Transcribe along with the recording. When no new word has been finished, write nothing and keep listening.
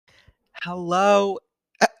Hello,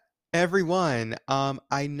 e- everyone.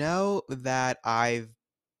 I know that I've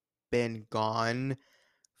been gone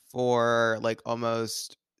for like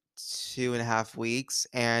almost 2.5 weeks,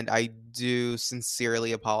 and I do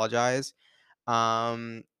sincerely apologize.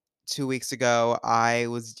 Um, 2 weeks ago, I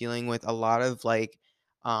was dealing with a lot of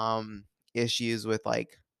um, issues with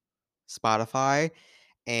Spotify,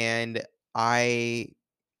 and I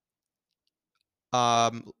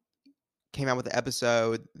um came out with an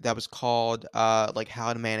episode that was called like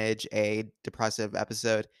how to manage a depressive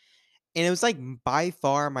episode. And it was like by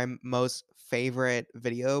far my most favorite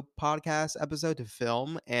video podcast episode to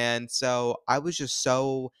film. And so I was just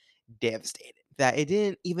so devastated that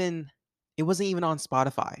it wasn't even on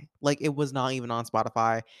Spotify. Like it was not even on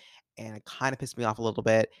Spotify. And it kind of pissed me off a little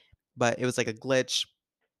bit. But it was like a glitch.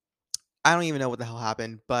 I don't even know what the hell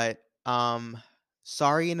happened, but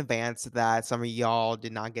sorry in advance that some of y'all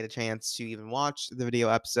did not get a chance to even watch the video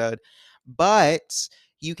episode, but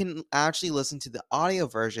you can actually listen to the audio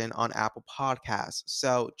version on Apple Podcasts.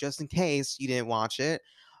 So just in case you didn't watch it,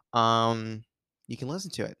 um you can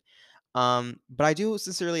listen to it. But I do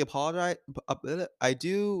sincerely apologize. I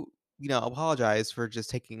do, apologize for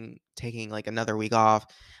just taking like another week off.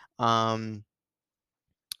 Um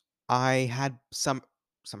I had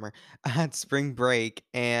summer. I had spring break,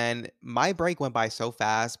 and my break went by so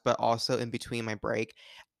fast, but also in between my break,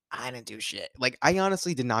 I didn't do shit. Like I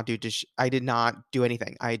honestly did not I did not do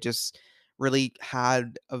anything. I just really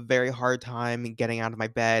had a very hard time getting out of my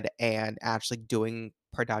bed and actually doing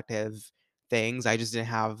productive things. I just didn't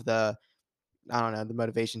have I don't know, the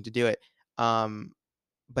motivation to do it. Um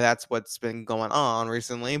but that's what's been going on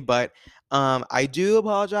recently. But I do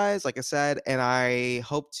apologize, like I said, and I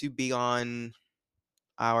hope to be on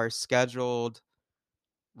our scheduled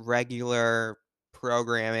regular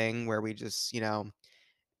programming where we just,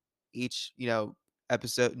 each, new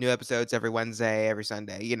episodes every Wednesday, every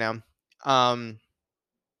Sunday. Um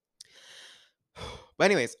but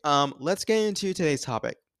anyways, let's get into today's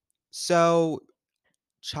topic. So,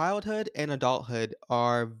 childhood and adulthood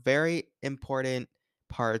are very important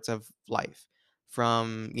parts of life.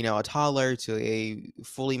 From, a toddler to a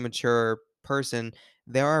fully mature person,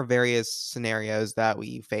 there are various scenarios that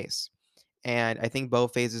we face. And I think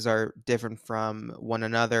both phases are different from one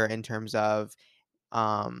another in terms of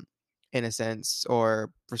um, innocence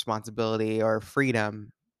or responsibility or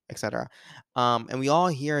freedom, etc. And we all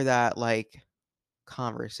hear that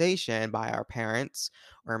conversation by our parents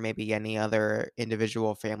or maybe any other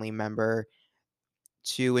individual family member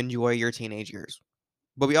to enjoy your teenage years.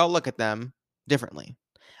 But we all look at them differently.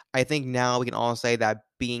 I think now we can all say that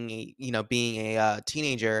being a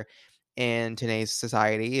teenager in today's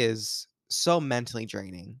society is so mentally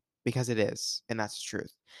draining because it is, and that's the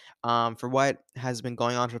truth. For what has been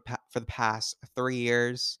going on for the past 3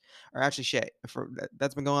 years, or actually, shit,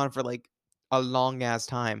 that's been going on for like a long ass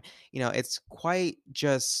time. It's quite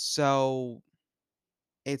just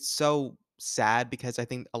it's so sad because I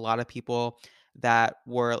think a lot of people that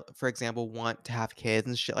were, for example, want to have kids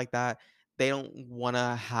and shit like that, they don't want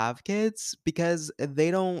to have kids because they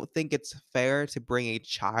don't think it's fair to bring a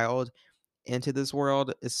child into this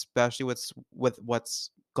world, especially with what's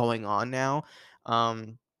going on now.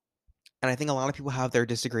 Um, and I think a lot of people have their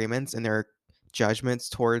disagreements and their judgments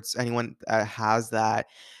towards anyone that has that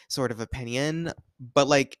sort of opinion, but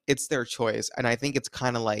like it's their choice. And I think it's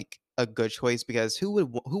kind of like a good choice because who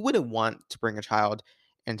wouldn't want to bring a child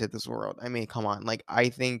into this world? I mean, come on. Like I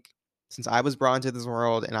think since I was brought into this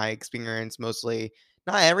world and I experienced mostly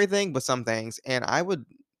not everything, but some things, and I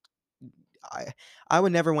I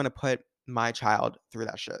would never want to put my child through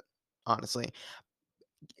that shit. Honestly,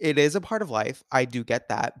 it is a part of life. I do get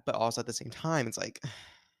that, but also at the same time, it's like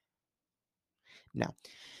no.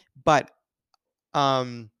 But,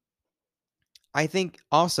 um, I think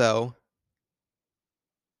also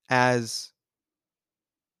as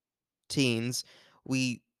teens,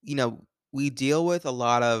 we deal with a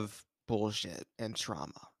lot of bullshit and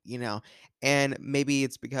trauma. And maybe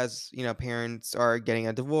it's because, parents are getting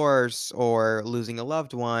a divorce or losing a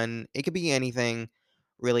loved one. It could be anything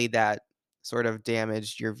really that sort of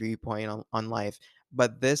damaged your viewpoint on life.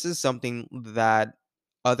 But this is something that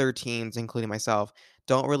other teens, including myself,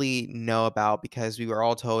 don't really know about because we were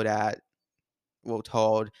all told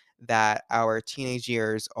that our teenage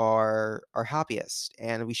years are our happiest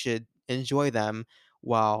and we should enjoy them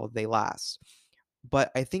while they last.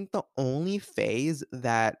 But I think the only phase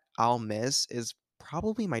that I'll miss is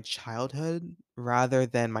probably my childhood rather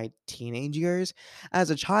than my teenage years.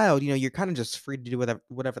 As a child, you're kind of just free to do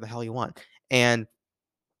whatever the hell you want. And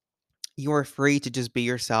you're free to just be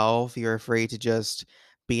yourself. You're free to just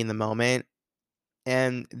be in the moment.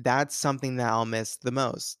 And that's something that I'll miss the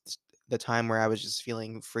most. The time where I was just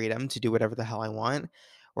feeling freedom to do whatever the hell I want,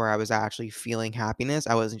 where I was actually feeling happiness.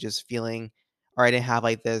 I wasn't just feeling, or I didn't have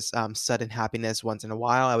like this sudden happiness once in a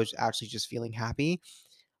while. I was actually just feeling happy.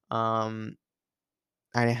 Um,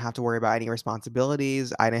 I didn't have to worry about any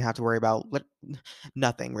responsibilities. I didn't have to worry about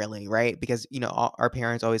nothing really, right? Because our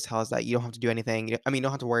parents always tell us that you don't have to do anything. I mean, you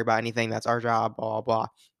don't have to worry about anything. That's our job. Blah blah blah.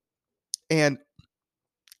 And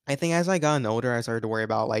I think as I gotten older, I started to worry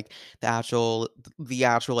about like the actual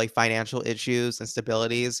like financial issues and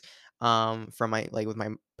stabilities from my like with my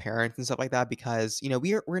parents and stuff like that because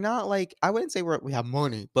we're not like I wouldn't say we have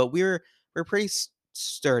money, but we're pretty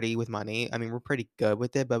sturdy with money. I mean, we're pretty good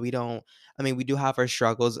with it, but we don't I mean, we do have our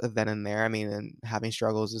struggles then and there. I mean, and having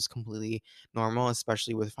struggles is completely normal,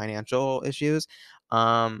 especially with financial issues.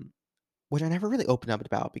 Um which I never really opened up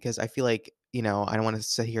about because I feel like, I don't wanna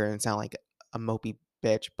sit here and sound like a mopey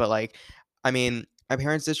bitch, but, like, I mean, my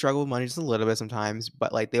parents did struggle with money just a little bit sometimes,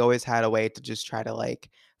 but, like, they always had a way to just try to, like,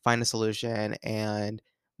 find a solution and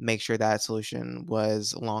make sure that solution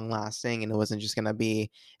was long lasting and it wasn't just gonna be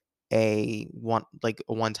a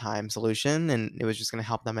one-time solution, and it was just gonna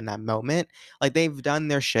help them in that moment. Like, they've done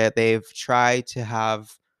their shit, they've tried to have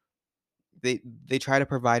they try to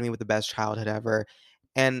provide me with the best childhood ever,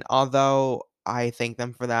 and although I thank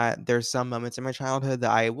them for that, there's some moments in my childhood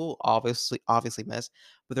that I will obviously miss,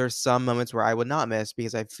 but there's some moments where I would not miss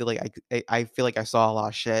because I feel like I feel like I saw a lot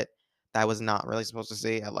of shit that I was not really supposed to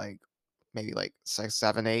see at, like, maybe, like, 6,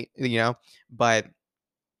 7, 8, but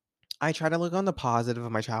I try to look on the positive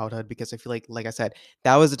of my childhood because I feel like I said,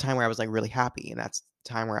 that was the time where I was, like, really happy, and that's the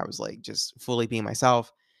time where I was, like, just fully being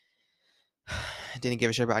myself. Didn't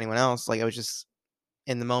give a shit about anyone else, like, I was just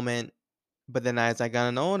in the moment. But then as I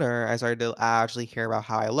gotten older, I started to actually care about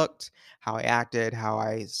how I looked, how I acted, how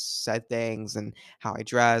I said things, and how I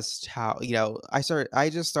dressed, how I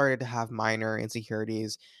just started to have minor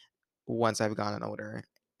insecurities once I've gotten older.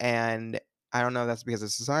 And I don't know if that's because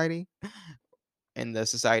of society and the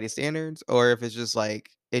society standards, or if it's just like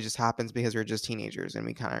it just happens because we're just teenagers and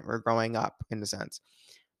we're growing up in a sense.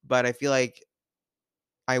 But I feel like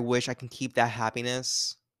I wish I can keep that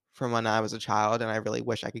happiness from when I was a child, and I really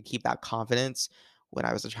wish I could keep that confidence when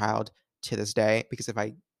I was a child to this day, because if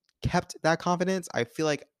I kept that confidence, I feel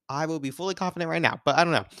like I will be fully confident right now, but I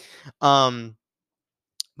don't know.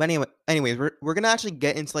 But anyways, we're gonna actually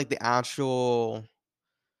get into like the actual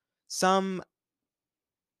some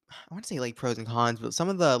I want to say like pros and cons, but some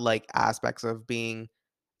of the like aspects of being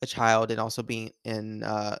a child and also being an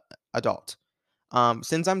adult.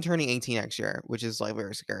 Since I'm turning 18 next year, which is like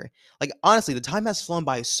very scary. Like honestly, the time has flown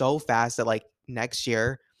by so fast that like next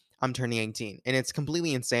year I'm turning 18. And it's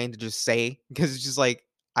completely insane to just say because it's just like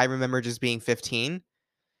I remember just being 15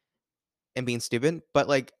 and being stupid. But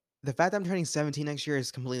like the fact that I'm turning 17 next year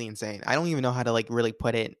is completely insane. I don't even know how to like really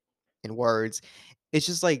put it in words. It's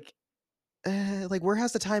just like where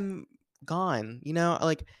has the time gone?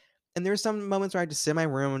 Like and there's some moments where I just sit in my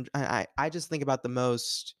room and I just think about the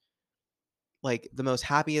most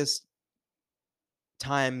happiest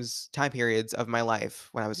time periods of my life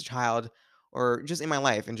when I was a child or just in my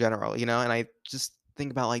life in general, and I just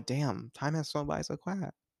think about like, damn, time has flown by so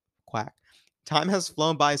quack. Time has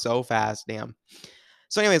flown by so fast, damn.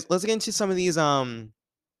 So anyways, let's get into some of these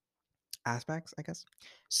aspects, I guess.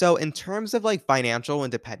 So in terms of like financial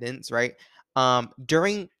independence, right?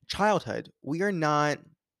 During childhood, we are not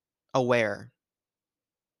aware.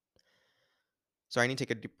 Sorry, I need to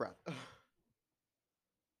take a deep breath.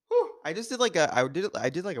 Whew. I did like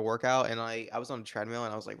a workout and I was on a treadmill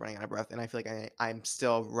and I was like running out of breath and I feel like I'm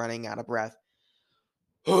still running out of breath.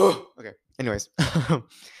 Okay. Anyways,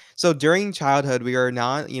 so during childhood, we are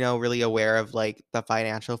not, really aware of like the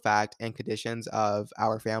financial fact and conditions of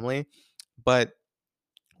our family. But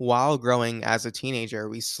while growing as a teenager,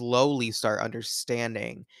 we slowly start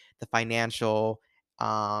understanding the financial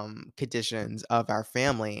conditions of our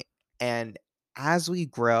family. And as we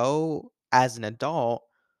grow as an adult,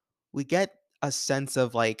 we get a sense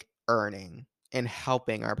of like earning and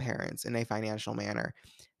helping our parents in a financial manner.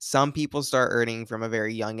 Some people start earning from a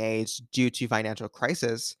very young age due to financial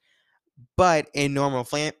crisis, but in normal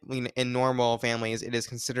families, it is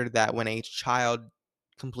considered that when a child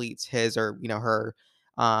completes his or her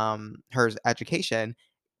education,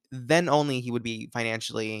 then only he would be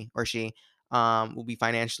financially or she will be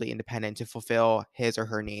financially independent to fulfill his or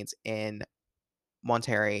her needs in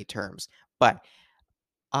monetary terms. But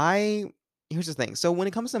I here's the thing. So when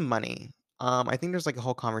it comes to money, I think there's like a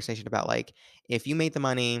whole conversation about like if you made the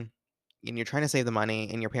money and you're trying to save the money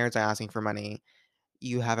and your parents are asking for money,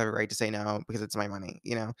 you have every right to say no because it's my money.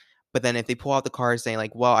 But then if they pull out the card saying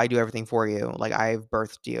like, "Well, I do everything for you. Like I've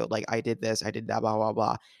birthed you. Like I did this, I did that, blah blah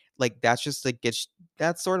blah." Like that's just like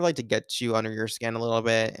that's sort of like to get you under your skin a little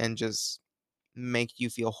bit and just make you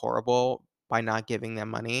feel horrible by not giving them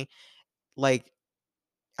money. Like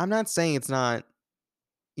I'm not saying it's not,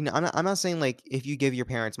 I'm not saying like if you give your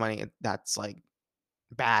parents money that's like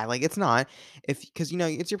bad. Like it's not. If Cuz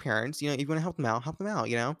it's your parents, if you want to help them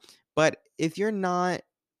out. But if you're not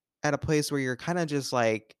at a place where you're kind of just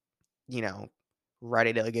like, you know,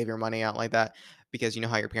 ready to like, give your money out like that because you know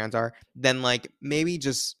how your parents are, then like maybe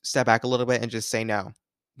just step back a little bit and just say no,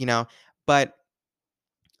 you know? But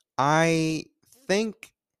I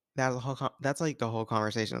think that's like the whole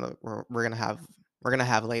conversation that we're gonna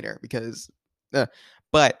have later because, uh,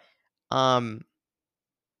 but um,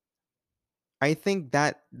 I think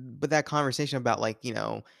that conversation about like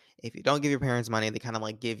if you don't give your parents money, they kind of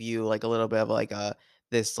like give you like a little bit of like a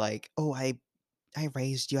this like, oh, I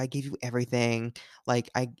raised you. I gave you everything. Like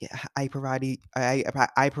I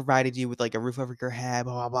provided you with like a roof over your head,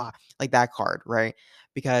 blah blah blah. Like that card, right?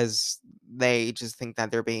 Because they just think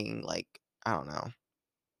that they're being like, I don't know,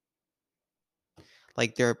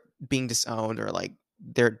 like they're being disowned or like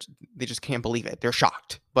they just can't believe it. They're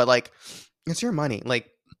shocked. But like it's your money. Like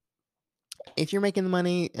if you're making the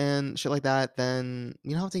money and shit like that, then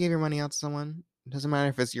you don't have to give your money out to someone. It doesn't matter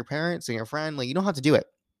if it's your parents or your friend. Like you don't have to do it.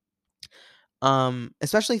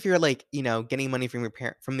 Especially if you're like, getting money from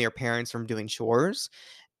from their parents from doing chores.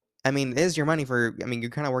 I mean, it is your money I mean,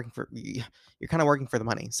 you're kind of working for the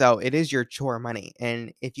money. So it is your chore money.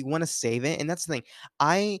 And if you want to save it, and that's the thing,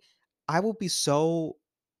 I I will be so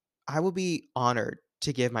I will be honored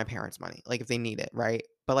to give my parents money, like if they need it, right?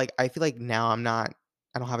 But like I feel like now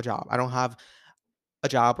I don't have a job. I don't have a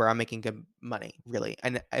job where I'm making good money, really.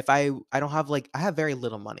 And if I don't have like I have very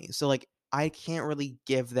little money. So like I can't really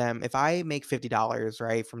give them if I make $50,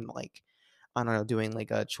 right, from like I don't know, doing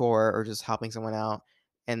like a chore or just helping someone out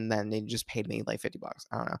and then they just paid me like 50 bucks.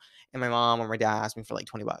 I don't know. And my mom or my dad asked me for like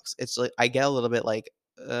 20 bucks. It's like I get a little bit like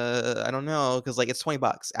I don't know cuz like it's 20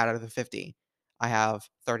 bucks out of the 50. I have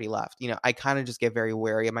 30 left. I kind of just get very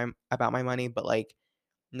wary about my money, but like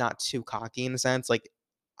not too cocky in a sense. Like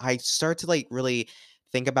I start to like really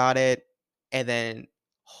think about it and then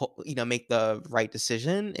make the right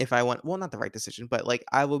decision if I want, well, not the right decision, but like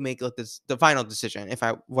I will make like the final decision if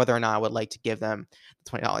I whether or not I would like to give them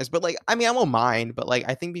the $20. But like I mean I won't mind, but like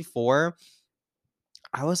I think before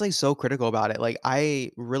I was like so critical about it. Like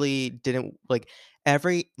I really didn't like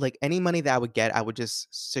any money that I would get, I would just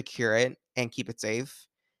secure it and keep it safe.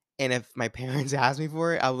 And if my parents asked me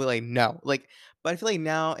for it, I would be like, no. Like, but I feel like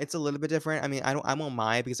now it's a little bit different. I mean, I won't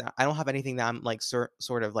mind because I don't have anything that I'm like sort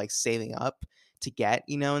of like saving up to get,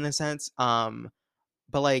 in a sense. But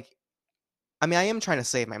like, I mean, I am trying to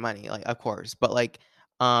save my money, like, of course. But like,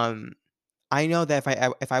 um, I know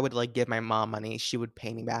that if I would like give my mom money, she would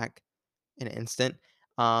pay me back in an instant,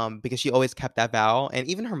 because she always kept that vow, and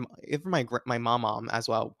even my mom as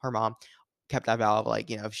well, her mom kept that vow of like,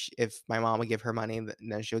 if my mom would give her money,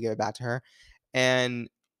 then she'll give it back to her, and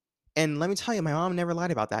let me tell you, my mom never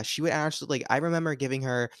lied about that. She would actually like I remember giving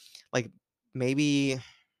her like maybe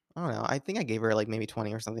I don't know, I think I gave her like maybe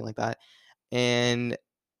 20 or something like that, and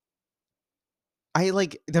I,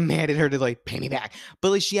 like, demanded her to, like, pay me back, but,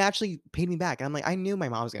 like, she actually paid me back, and I'm like, "I knew my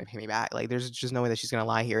mom was gonna pay me back, like, there's just no way that she's gonna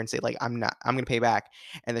lie here and say, like, I'm gonna pay back,'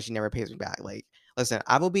 and then she never pays me back, like, listen,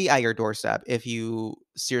 I will be at your doorstep if you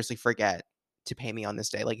seriously forget to pay me on this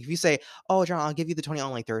day, like, if you say, 'Oh, John, I'll give you the 20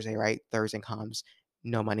 on, like, Thursday,' right? Thursday comes,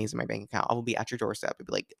 no money's in my bank account, I will be at your doorstep and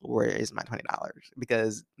be like, 'Where is my $20?'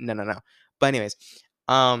 Because no, no, no. But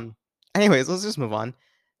um let's just move on.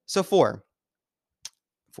 So 4.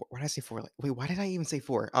 4 why did I say 4? Like, wait, why did I even say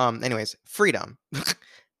 4? Freedom.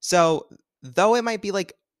 So, though it might be,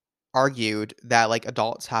 like, argued that, like,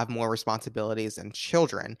 adults have more responsibilities than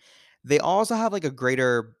children, they also have, like, a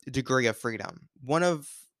greater degree of freedom. One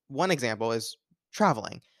example is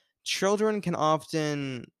traveling. Children can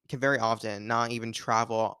very often not even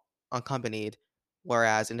travel unaccompanied,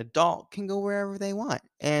 whereas an adult can go wherever they want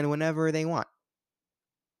and whenever they want,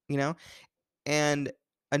 you know? And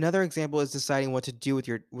another example is deciding what to do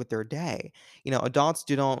with their day. Adults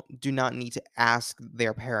do not need to ask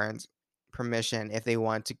their parents permission if they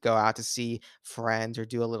want to go out to see friends or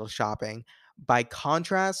do a little shopping. By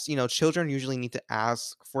contrast, children usually need to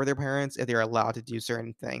ask for their parents if they're allowed to do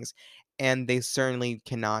certain things. And they certainly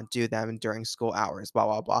cannot do them during school hours, blah,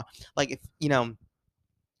 blah, blah. Like, if,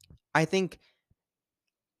 I think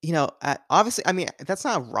obviously, I mean, that's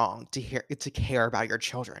not wrong to care about your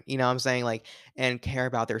children, you know what I'm saying? Like, and care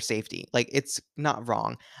about their safety. Like, it's not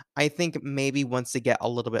wrong. I think maybe once they get a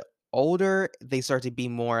little bit older, they start to be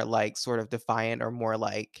more, like, sort of defiant or more,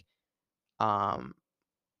 like, um,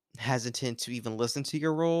 hesitant to even listen to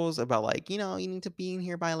your rules about, like, "You need to be in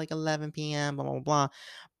here by, like, 11 PM, blah, blah, blah."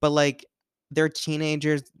 But, like, they're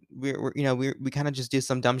teenagers, we kinda just do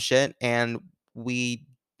some dumb shit, and we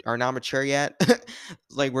are not mature yet.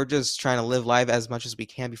 Like, we're just trying to live life as much as we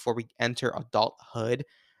can before we enter adulthood,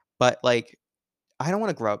 but, like, I don't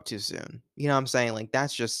wanna grow up too soon. You know what I'm saying? Like,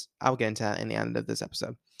 that's just I'll get into that in the end of this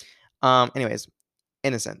episode. Anyways,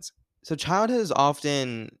 innocence. So childhood is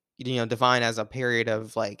often, defined as a period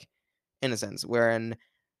of, like, innocence, wherein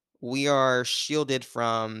we are shielded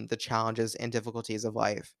from the challenges and difficulties of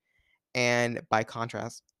life. And by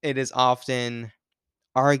contrast, it is often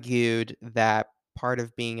argued that part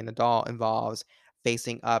of being an adult involves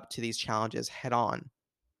facing up to these challenges head on.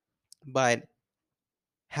 But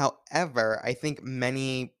however, I think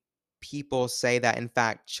many people say that, in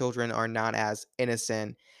fact, children are not as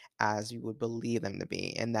innocent as you would believe them to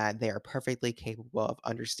be, and that they are perfectly capable of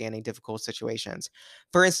understanding difficult situations.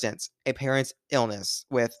 For instance, a parent's illness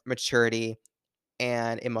with maturity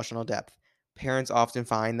and emotional depth. Parents often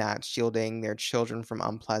find that shielding their children from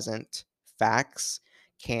unpleasant facts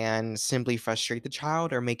can simply frustrate the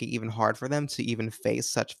child or make it even hard for them to even face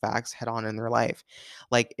such facts head on in their life.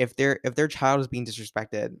 Like if their child is being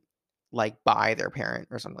disrespected like by their parent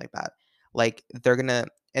or something like that, like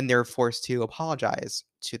they're forced to apologize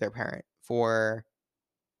to their parent for,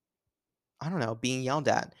 I don't know, being yelled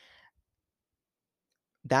at.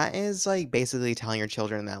 That is, like, basically telling your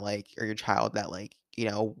children that, like, or your child that, like,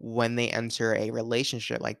 when they enter a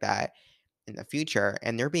relationship like that in the future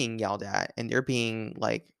and they're being yelled at and they're being,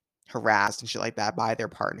 like, harassed and shit like that by their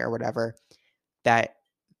partner or whatever, that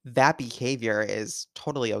that behavior is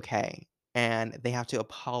totally okay, and they have to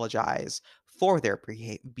apologize for their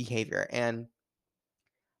behavior, and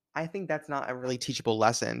I think that's not a really teachable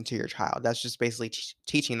lesson to your child. That's just basically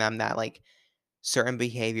teaching them that, like, certain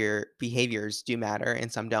behaviors do matter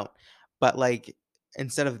and some don't. But, like,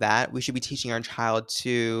 instead of that, we should be teaching our child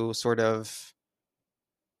to sort of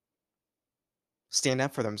stand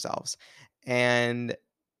up for themselves and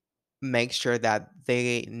make sure that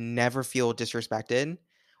they never feel disrespected,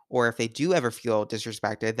 or if they do ever feel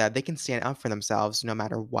disrespected, that they can stand up for themselves no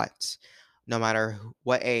matter what. No matter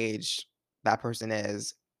what age that person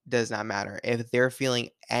is, does not matter. If they're feeling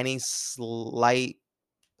any slight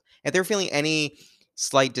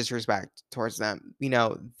disrespect towards them,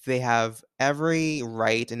 they have every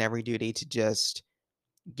right and every duty to just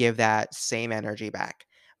give that same energy back.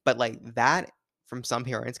 But like that from some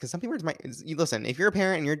parents, because some parents you listen, if you're a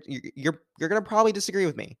parent and you're gonna probably disagree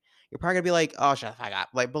with me. You're probably gonna be like, oh shut the fuck up.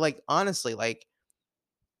 Like, but like honestly, like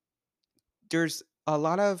there's a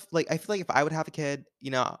lot of like I feel like if I would have a kid,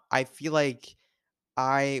 I feel like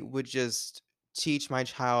I would just teach my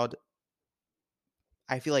child,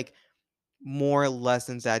 I feel like more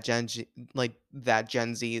lessons that Gen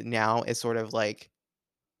Z now is sort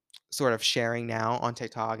of sharing now on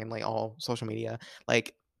TikTok and like all social media,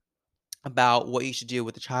 like about what you should do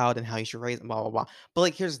with the child and how you should raise them, blah blah blah. But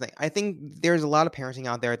like here's the thing. I think there's a lot of parenting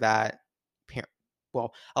out there that par-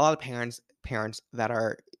 a lot of parents that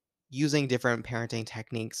are using different parenting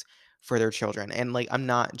techniques for their children. And like I'm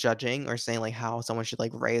not judging or saying like how someone should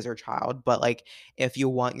like raise their child, but like if you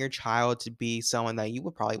want your child to be someone that you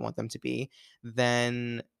would probably want them to be,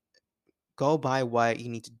 then go by what you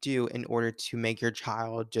need to do in order to make your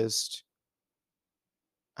child just,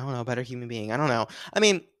 I don't know, a better human being. I don't know. I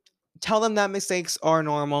mean, tell them that mistakes are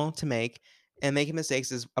normal to make, and making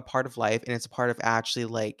mistakes is a part of life, and it's a part of actually,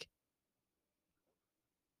 like,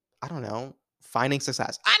 I don't know, finding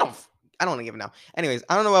success. I don't even know. Anyways,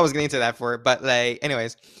 I don't know what I was getting to that for, but, like,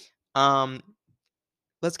 anyways, um,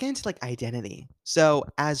 let's get into, like, identity. So,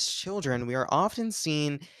 as children, we are often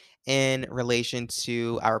seen in relation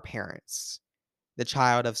to our parents, the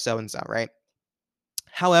child of so and so, right?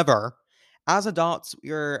 However, as adults,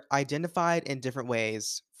 we're identified in different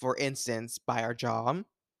ways. For instance, by our job,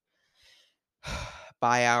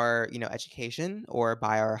 by our, education, or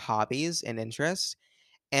by our hobbies and interests.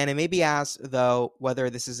 And it may be asked, though, whether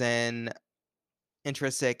this is an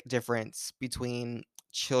intrinsic difference between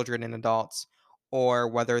children and adults, or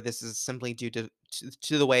whether this is simply due to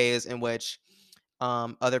the ways in which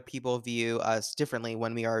other people view us differently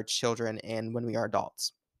when we are children and when we are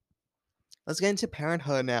adults. Let's get into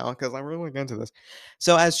parenthood now because I'm really want to get into this.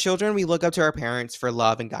 So, as children, we look up to our parents for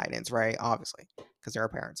love and guidance, right? Obviously, because they're our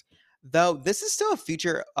parents. Though this is still a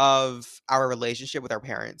feature of our relationship with our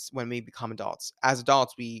parents when we become adults. As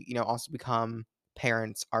adults, we, also become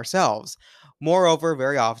parents ourselves. Moreover,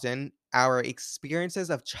 very often, our experiences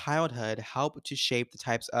of childhood help to shape the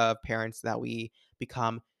types of parents that we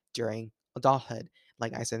become during adulthood.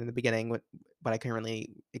 Like I said in the beginning, but I couldn't really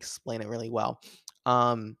explain it really well.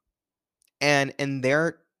 Um, and in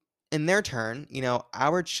their turn,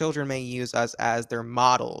 our children may use us as their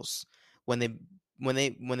models when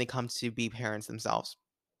they come to be parents themselves.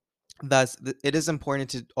 Thus, it is important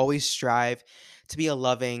to always strive to be a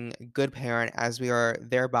loving, good parent, as we are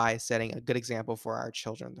thereby setting a good example for our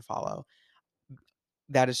children to follow.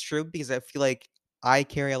 That is true because I feel like I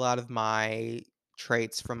carry a lot of my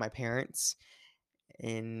traits from my parents,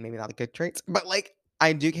 and maybe not the good traits, but like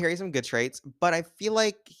I do carry some good traits. But I feel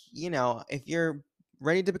like, if you're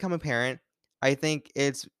ready to become a parent, I think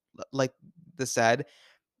it's like the said,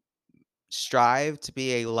 strive to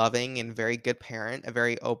be a loving and very good parent, a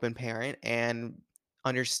very open parent, and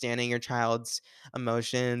understanding your child's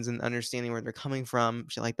emotions and understanding where they're coming from,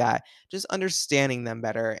 shit like that. Just understanding them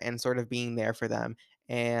better and sort of being there for them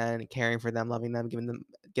and caring for them, loving them,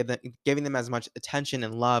 giving them as much attention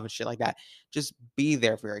and love and shit like that. Just be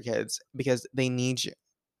there for your kids because they need you,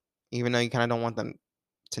 even though you kind of don't want them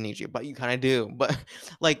to need you, but you kind of do. But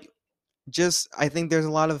like, just I think there's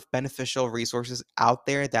a lot of beneficial resources out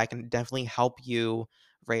there that can definitely help you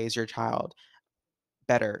raise your child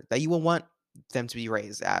better, that you will want them to be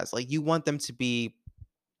raised as. Like, you want them to be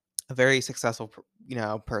a very successful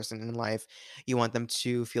person in life. You want them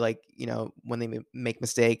to feel like, when they make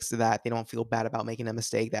mistakes, that they don't feel bad about making a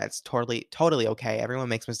mistake. That's totally okay. Everyone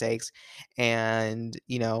makes mistakes. And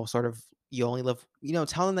sort of, you only live,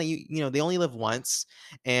 tell them that they only live once,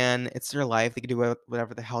 and it's their life. They can do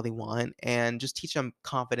whatever the hell they want, and just teach them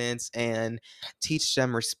confidence and teach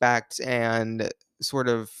them respect, and sort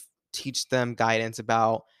of teach them guidance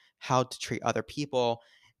about how to treat other people,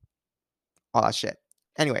 all that shit.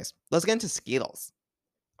 Anyways, let's get into Skittles.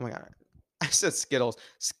 Oh my god. I said Skittles.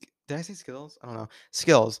 Did I say Skittles? I don't know.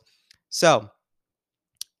 Skills. So,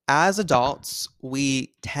 as adults,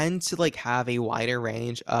 we tend to like have a wider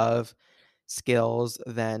range of skills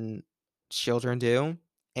than children do.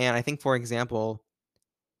 And I think, for example,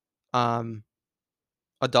 um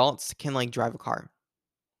adults can like drive a car,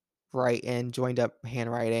 write in joined up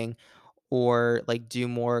handwriting, or like do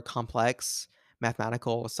more complex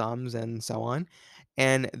mathematical sums and so on.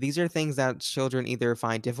 And these are things that children either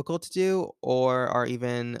find difficult to do or are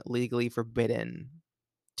even legally forbidden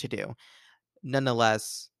to do.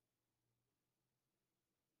 Nonetheless,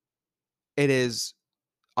 it is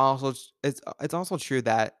it's also true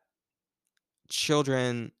that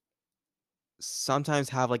children sometimes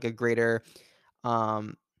have like a greater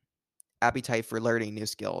um appetite for learning new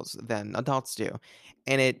skills than adults do.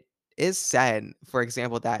 And it is said, for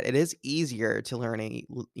example, that it is easier to learn a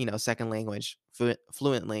second language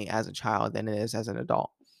fluently as a child than it is as an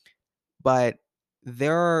adult. But there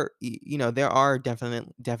are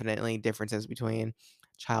definitely differences between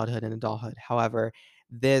childhood and adulthood. However,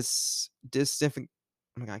 this different,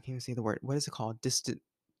 oh my god, I can't even say the word. What is it called?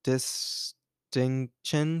 Distinction,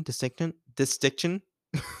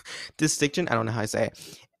 distinction. I don't know how I say it.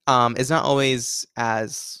 Is not always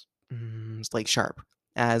as like sharp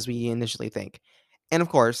as we initially think. And of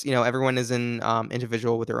course, everyone is an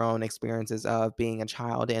individual with their own experiences of being a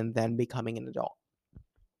child and then becoming an adult.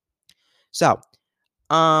 So,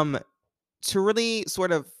 um, to really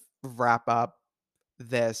sort of wrap up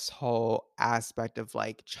this whole aspect of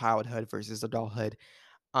like childhood versus adulthood,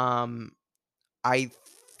 um, I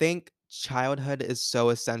think childhood is so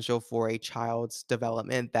essential for a child's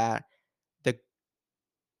development the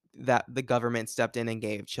that the government stepped in and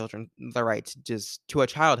gave children the right to a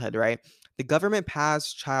childhood, right? The government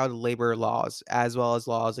passed child labor laws as well as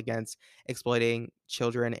laws against exploiting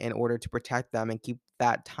children in order to protect them and keep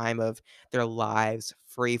that time of their lives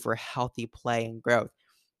free for healthy play and growth.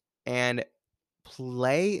 And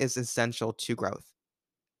play is essential to growth.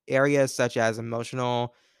 Areas such as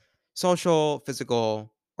emotional, social,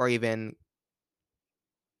 physical, or even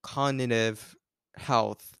cognitive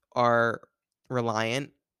health are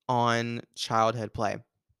reliant on childhood play.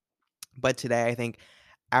 But today, I think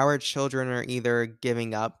our children are either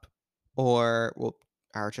giving up or, well,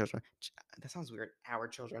 our children, that sounds weird. Our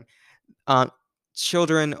children, um,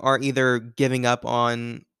 children are either giving up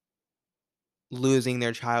on losing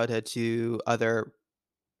their childhood to other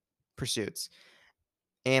pursuits.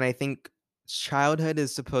 And I think childhood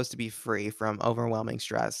is supposed to be free from overwhelming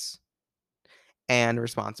stress and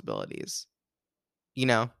responsibilities. You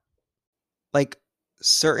know, like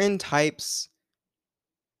certain types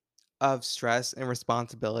of stress and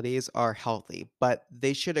responsibilities are healthy, but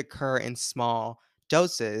they should occur in small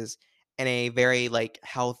doses in a very like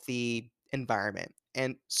healthy environment.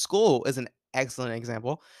 And school is an excellent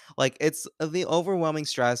example. Like it's the overwhelming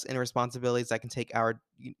stress and responsibilities that can take our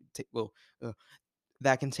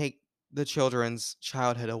that can take the children's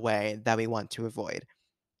childhood away that we want to avoid.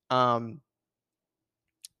 Um,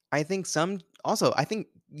 I think, some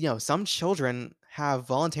children have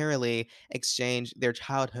voluntarily exchanged their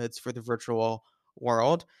childhoods for the virtual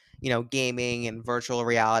world. Gaming and virtual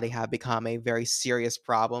reality have become a very serious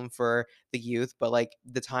problem for the youth, but like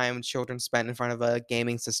the time children spend in front of a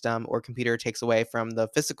gaming system or computer takes away from the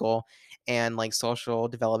physical and like social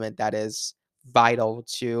development that is vital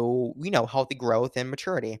to, healthy growth and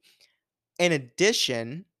maturity. In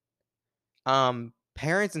addition,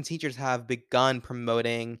 parents and teachers have begun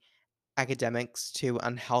promoting academics to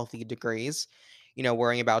unhealthy degrees.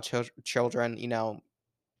 Worrying about children,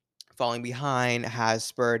 falling behind has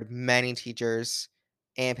spurred many teachers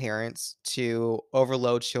and parents to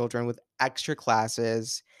overload children with extra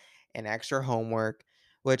classes and extra homework,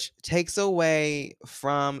 which takes away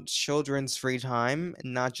from children's free time,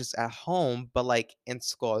 not just at home, but like in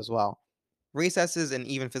school as well. Recesses and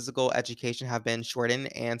even physical education have been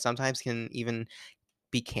shortened and sometimes can even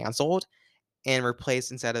be canceled and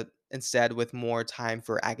replaced instead with more time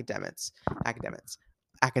for academics academics.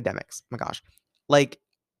 My gosh. Like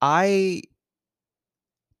I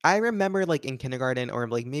I remember like in kindergarten or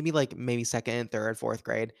maybe second, third, fourth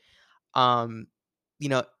grade, um,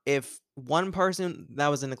 if one person that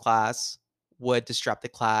was in the class would disrupt the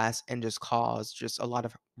class and just cause just a lot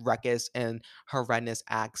of ruckus and horrendous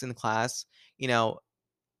acts in the class, you know,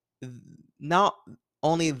 th- not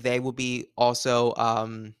only they will be also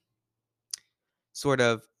sort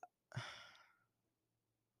of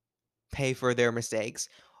pay for their mistakes,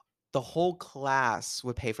 the whole class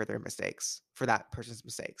would pay for their mistakes, for that person's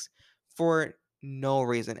mistakes, for no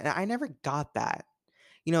reason, and I never got that.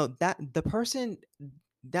 That the person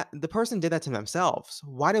did that to themselves.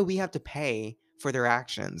 Why do we have to pay for their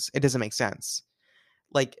actions? It doesn't make sense.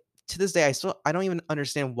 Like, to this day, I don't even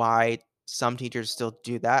understand why some teachers still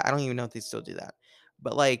do that. I don't even know if they still do that.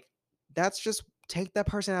 But, like, that's just take that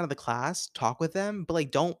person out of the class, talk with them, but,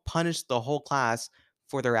 like, don't punish the whole class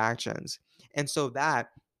for their actions. And so that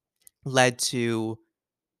led to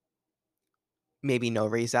maybe no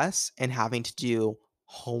recess and having to do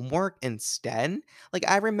homework instead. Like,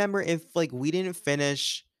 I remember if, like, we didn't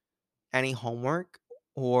finish any homework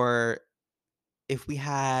or if we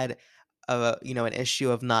had an issue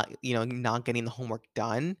of not getting the homework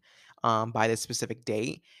done, by this specific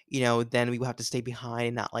date, then we would have to stay behind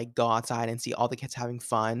and not, like, go outside and see all the kids having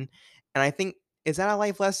fun. And I think is that a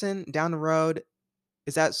life lesson down the road?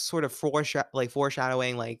 Is that sort of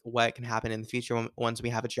foreshadowing, like, what can happen in the future once we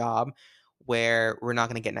have a job where we're not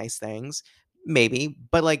gonna get nice things? Maybe,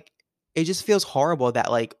 but, like, it just feels horrible that,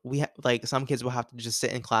 like, like, some kids will have to just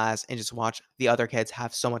sit in class and just watch the other kids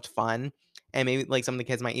have so much fun, and maybe, like, some of the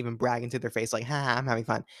kids might even brag into their face like, "Ha ha, I'm having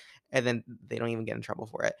fun," and then they don't even get in trouble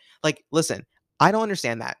for it. Like, listen, I don't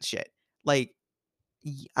understand that shit. Like,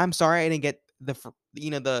 I'm sorry I didn't get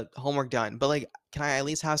the homework done, but, like, can I at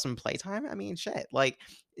least have some playtime? I mean, shit, like,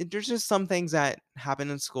 there's just some things that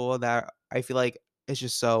happen in school that I feel like it's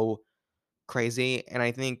just so crazy, and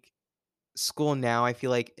I think school now, I feel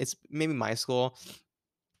like it's maybe my school,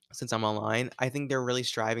 since I'm online, I think they're really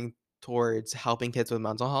striving towards helping kids with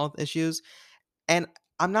mental health issues, and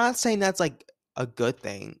I'm not saying that's, like, a good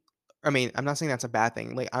thing. I mean, I'm not saying that's a bad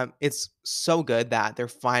thing. Like, it's so good that they're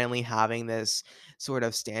finally having this sort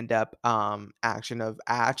of stand up action of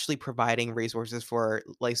actually providing resources for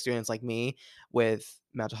like students like me with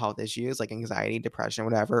mental health issues like anxiety, depression,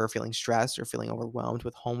 whatever, or feeling stressed or feeling overwhelmed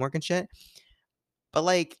with homework and shit. But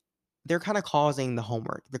like they're kind of causing the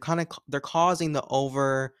homework. They're causing the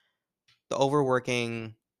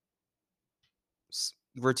overworking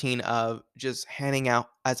routine of just handing out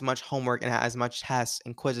as much homework and as much tests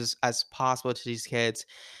and quizzes as possible to these kids.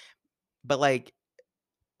 But like,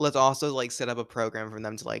 let's also like set up a program for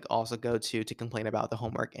them to like also go to complain about the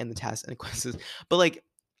homework and the tests and quizzes. But like,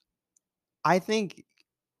 I think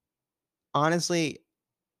honestly,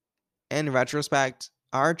 in retrospect,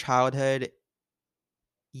 our childhood,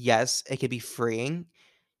 yes, it could be freeing.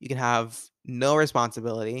 You can have no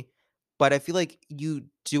responsibility, but I feel like you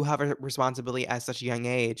do have a responsibility at such a young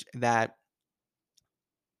age that,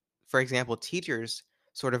 for example, teachers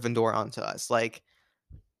sort of endure onto us. Like,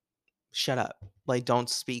 shut up. Like, don't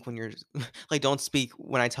speak when you're like, don't speak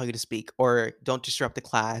when I tell you to speak, or don't disrupt the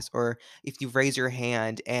class, or if you raise your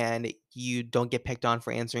hand and you don't get picked on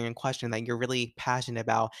for answering a question that you're really passionate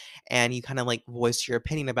about, and you kind of like voice your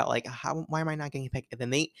opinion about like why am I not getting picked? And then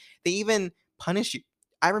they even punish you.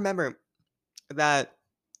 I remember that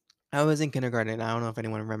I was in kindergarten. I don't know if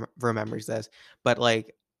anyone remembers this, but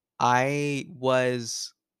like I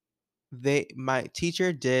was they my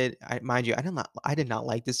teacher did mind you, I did not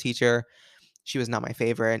like this teacher. She was not my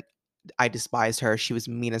favorite. I despised her. She was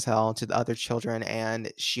mean as hell to the other children,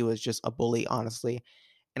 and she was just a bully, honestly.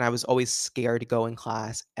 And I was always scared to go in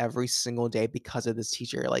class every single day because of this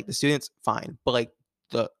teacher. Like, the students, fine, but, like,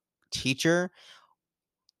 the teacher,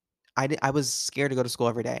 I was scared to go to school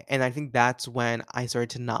every day, and I think that's when I started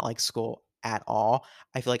to not like school at all.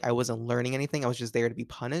 I feel like I wasn't learning anything, I was just there to be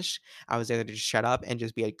punished. I was there to just shut up and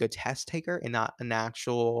just be a good test taker and not an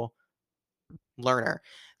actual learner.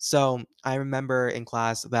 So, I remember in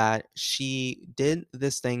class that she did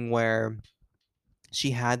this thing where she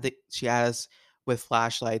had us with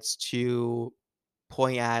flashlights to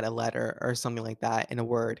point at a letter or something like that in a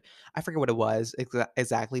word. I forget what it was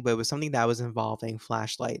exactly, but it was something that was involving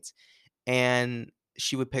flashlights, and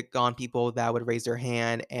she would pick on people that would raise their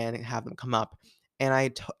hand and have them come up. And I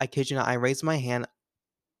kid you not, I raised my hand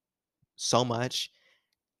so much,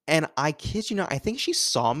 and I kid you not, I think she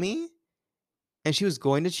saw me and she was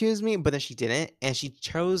going to choose me, but then she didn't, and she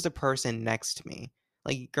chose the person next to me.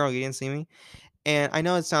 Like, girl, you didn't see me? And I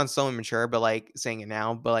know it sounds so immature, but like saying it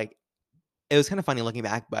now, but like it was kind of funny looking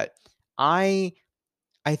back, but I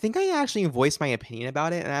I think I actually voiced my opinion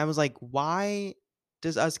about it, and I was like, why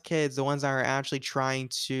does us kids, the ones that are actually trying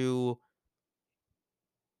to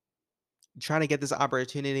get this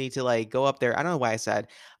opportunity to, like, go up there. I don't know why I said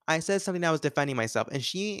something that was defending myself, and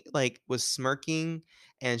she, like, was smirking,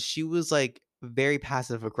 and she was, like, very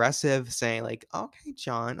passive aggressive, saying, like, "Okay,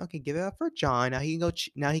 John. Okay, give it up for John. Now he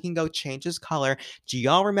can go change his color." Do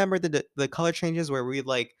y'all remember the color changes where we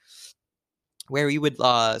would,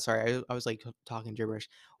 sorry, I was, like, talking gibberish,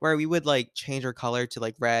 where we would, like, change our color to,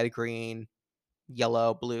 like, red, green,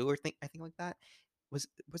 yellow, blue, or I think like that? Was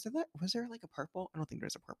there, like, a purple? I don't think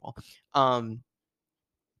there's a purple. Um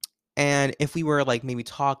and if we were, like, maybe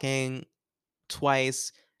talking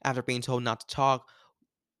twice after being told not to talk,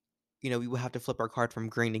 we would have to flip our card from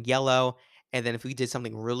green to yellow, and then if we did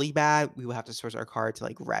something really bad, we would have to switch our card to,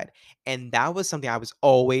 like, red, and that was something I was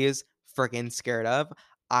always freaking scared of.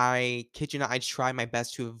 I kid you not, I tried my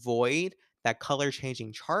best to avoid that color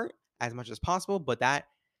changing chart as much as possible, but that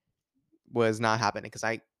was not happening because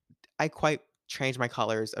I quite changed my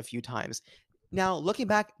colors a few times. Now, looking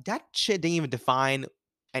back, that shit didn't even define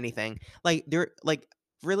anything. Like, they're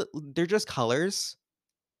just colors,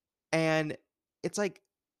 and it's like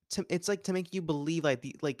to make you believe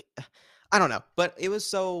like I don't know, but it was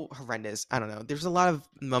so horrendous. I don't know. There's a lot of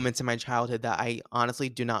moments in my childhood that I honestly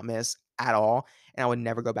do not miss at all, and I would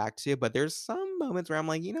never go back to, but there's some moments where I'm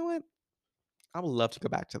like, "You know what? I would love to go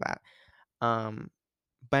back to that." Um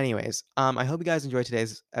but anyways, I hope you guys enjoyed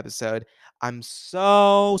today's episode. I'm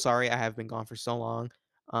so sorry I have been gone for so long.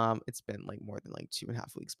 It's been like more than like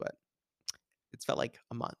 2.5 weeks, but it's felt like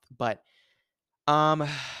a month. But um,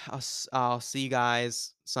 I'll see you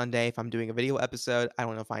guys Sunday if I'm doing a video episode. I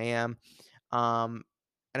don't know if I am. Um,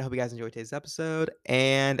 and I hope you guys enjoyed today's episode,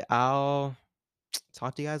 and I'll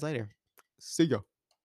talk to you guys later. See ya.